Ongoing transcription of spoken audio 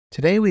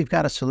Today we've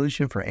got a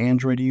solution for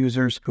Android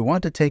users who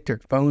want to take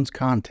their phone's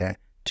content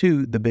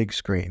to the big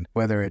screen.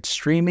 Whether it's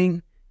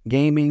streaming,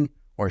 gaming,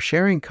 or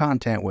sharing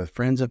content with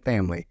friends and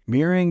family,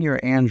 mirroring your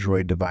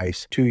Android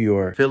device to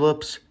your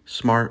Philips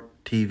Smart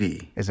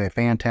TV is a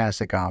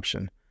fantastic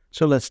option.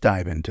 So let's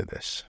dive into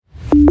this.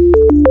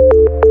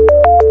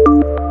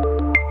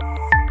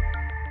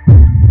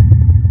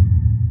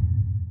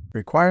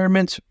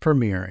 Requirements for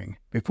mirroring.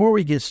 Before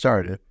we get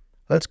started,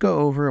 let's go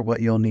over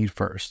what you'll need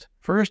first.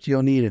 First,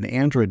 you'll need an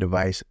Android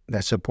device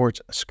that supports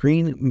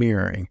screen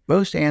mirroring.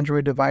 Most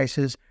Android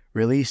devices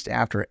released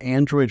after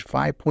Android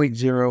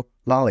 5.0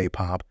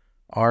 Lollipop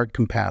are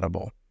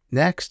compatible.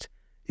 Next,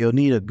 you'll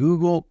need a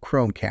Google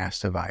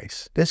Chromecast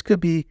device. This could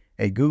be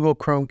a Google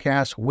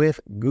Chromecast with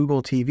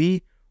Google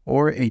TV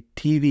or a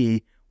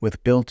TV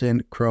with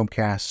built-in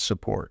Chromecast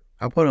support.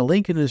 I'll put a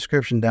link in the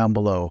description down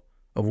below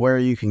of where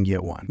you can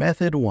get one.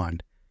 Method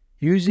 1.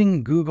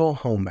 Using Google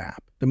Home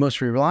app. The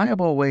most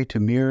reliable way to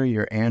mirror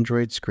your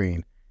Android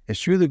screen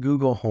is through the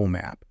Google Home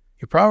app.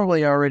 You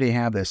probably already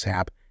have this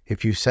app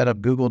if you've set up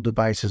Google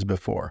devices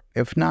before.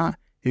 If not,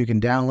 you can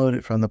download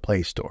it from the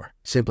Play Store.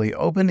 Simply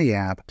open the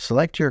app,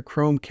 select your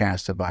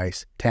Chromecast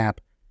device,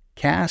 tap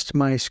Cast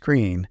My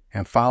Screen,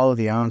 and follow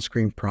the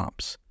on-screen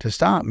prompts. To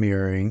stop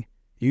mirroring,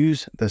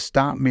 use the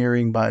Stop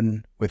Mirroring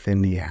button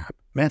within the app.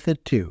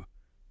 Method 2.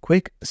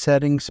 Quick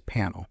Settings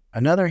panel.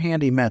 Another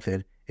handy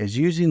method is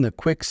using the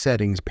Quick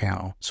Settings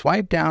panel.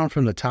 Swipe down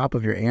from the top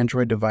of your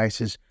Android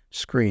device's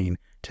screen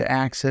to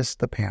access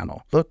the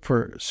panel. Look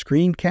for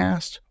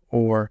Screencast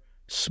or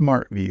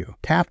Smart View.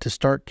 Tap to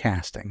start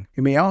casting.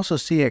 You may also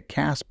see a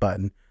cast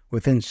button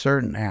within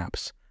certain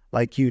apps,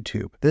 like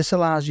YouTube. This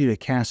allows you to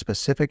cast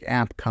specific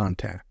app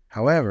content.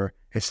 However,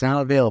 it's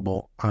not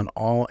available on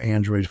all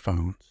Android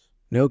phones.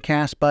 No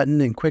cast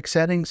button in Quick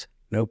Settings?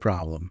 No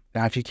problem.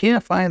 Now, if you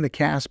can't find the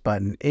cast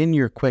button in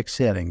your Quick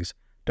Settings,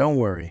 don't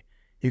worry.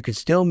 You can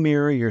still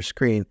mirror your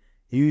screen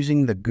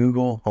using the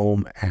Google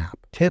Home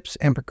app. Tips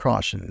and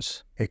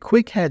precautions. A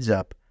quick heads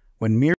up: when mirroring